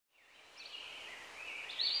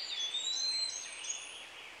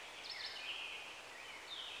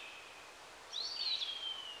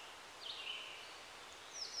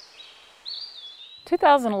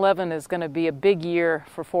2011 is going to be a big year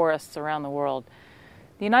for forests around the world.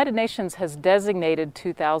 The United Nations has designated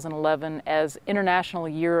 2011 as International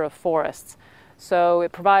Year of Forests. So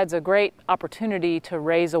it provides a great opportunity to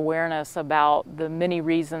raise awareness about the many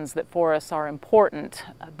reasons that forests are important,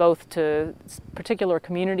 both to particular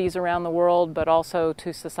communities around the world, but also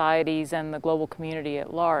to societies and the global community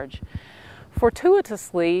at large.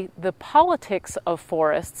 Fortuitously, the politics of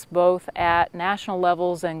forests, both at national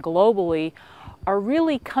levels and globally, are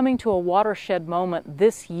really coming to a watershed moment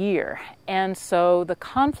this year. And so the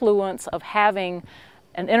confluence of having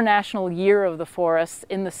an International Year of the Forests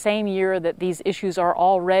in the same year that these issues are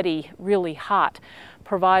already really hot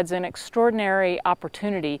provides an extraordinary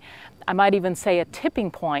opportunity, I might even say a tipping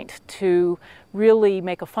point, to really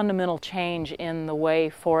make a fundamental change in the way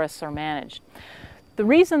forests are managed. The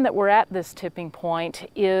reason that we're at this tipping point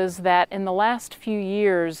is that in the last few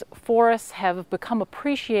years, forests have become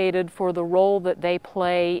appreciated for the role that they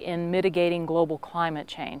play in mitigating global climate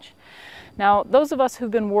change. Now, those of us who've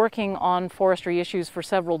been working on forestry issues for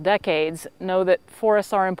several decades know that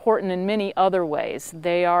forests are important in many other ways.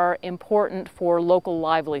 They are important for local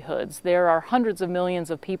livelihoods. There are hundreds of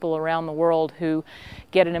millions of people around the world who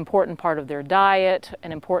get an important part of their diet,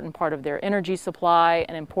 an important part of their energy supply,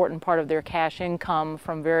 an important part of their cash income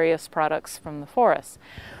from various products from the forests.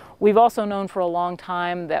 We've also known for a long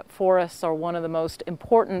time that forests are one of the most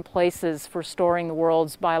important places for storing the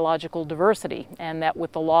world's biological diversity, and that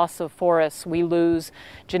with the loss of forests, we lose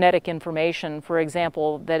genetic information, for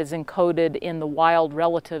example, that is encoded in the wild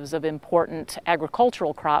relatives of important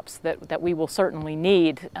agricultural crops that we will certainly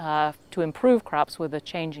need to improve crops with a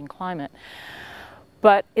changing climate.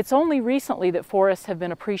 But it's only recently that forests have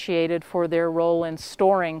been appreciated for their role in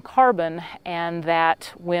storing carbon, and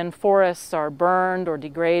that when forests are burned or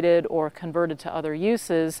degraded or converted to other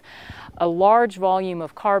uses, a large volume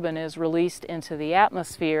of carbon is released into the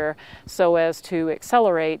atmosphere so as to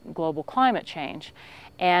accelerate global climate change.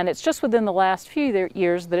 And it's just within the last few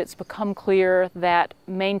years that it's become clear that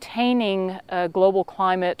maintaining a global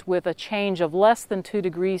climate with a change of less than 2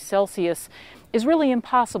 degrees Celsius is really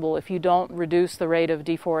impossible if you don't reduce the rate of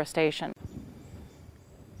deforestation.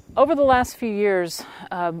 Over the last few years,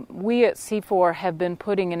 we at CIFOR have been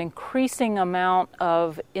putting an increasing amount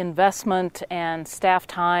of investment and staff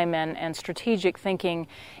time and strategic thinking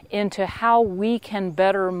into how we can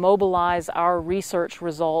better mobilize our research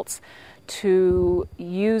results to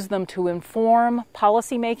use them to inform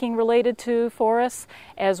policymaking related to forests,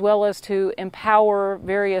 as well as to empower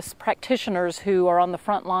various practitioners who are on the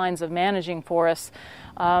front lines of managing forests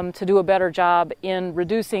to do a better job in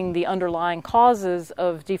reducing the underlying causes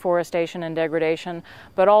of deforestation and degradation,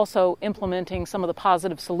 but also implementing some of the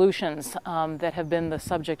positive solutions that have been the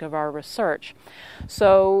subject of our research.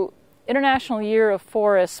 So International Year of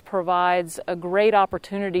Forests provides a great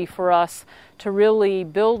opportunity for us to really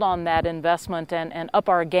build on that investment and up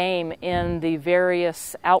our game in the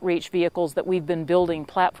various outreach vehicles that we've been building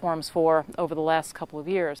platforms for over the last couple of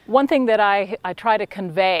years. One thing that I try to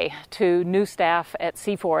convey to new staff at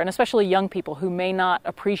CIFOR, and especially young people who may not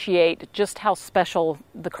appreciate just how special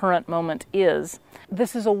the current moment is,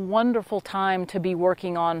 this is a wonderful time to be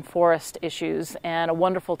working on forest issues and a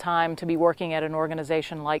wonderful time to be working at an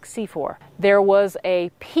organization like CIFOR. There was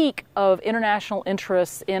a peak of international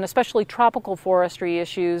interest in especially tropical forestry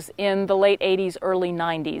issues in the late 80s, early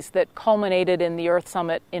 90s that culminated in the Earth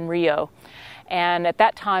Summit in Rio. And at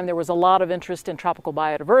that time, there was a lot of interest in tropical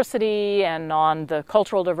biodiversity and on the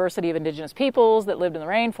cultural diversity of indigenous peoples that lived in the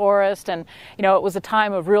rainforest. And, you know, it was a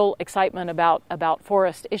time of real excitement about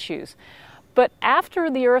forest issues. But after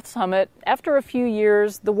the Earth Summit, after a few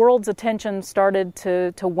years, the world's attention started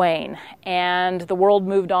to wane, and the world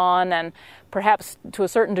moved on, and perhaps to a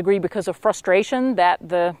certain degree because of frustration that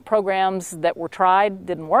the programs that were tried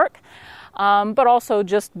didn't work, but also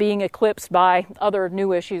just being eclipsed by other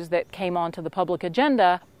new issues that came onto the public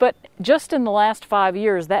agenda. But just in the last 5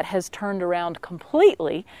 years, that has turned around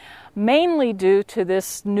completely, mainly due to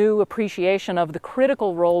this new appreciation of the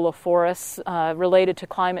critical role of forests related to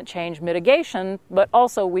climate change mitigation, but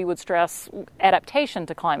also, we would stress, adaptation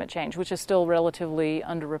to climate change, which is still relatively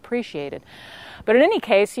underappreciated. But in any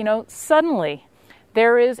case, you know, suddenly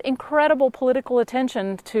there is incredible political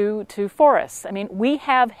attention to forests. I mean, we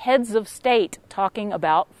have heads of state talking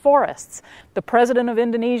about forests. The president of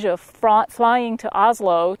Indonesia flying to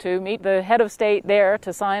Oslo to meet the head of state there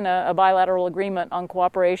to sign a bilateral agreement on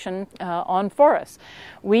cooperation on forests.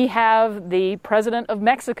 We have the president of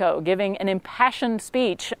Mexico giving an impassioned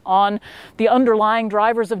speech on the underlying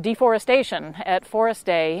drivers of deforestation at Forest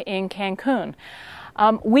Day in Cancun.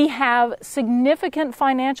 We have significant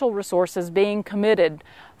financial resources being committed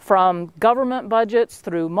from government budgets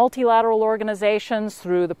through multilateral organizations,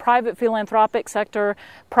 through the private philanthropic sector,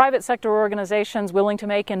 private sector organizations willing to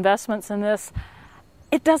make investments in this.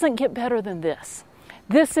 It doesn't get better than this.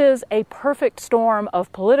 This is a perfect storm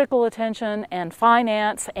of political attention and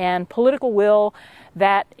finance and political will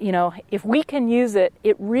that, if we can use it,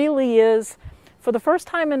 it really is, for the first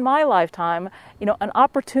time in my lifetime, an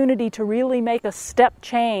opportunity to really make a step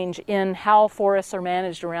change in how forests are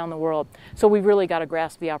managed around the world. So we've really got to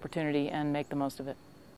grasp the opportunity and make the most of it.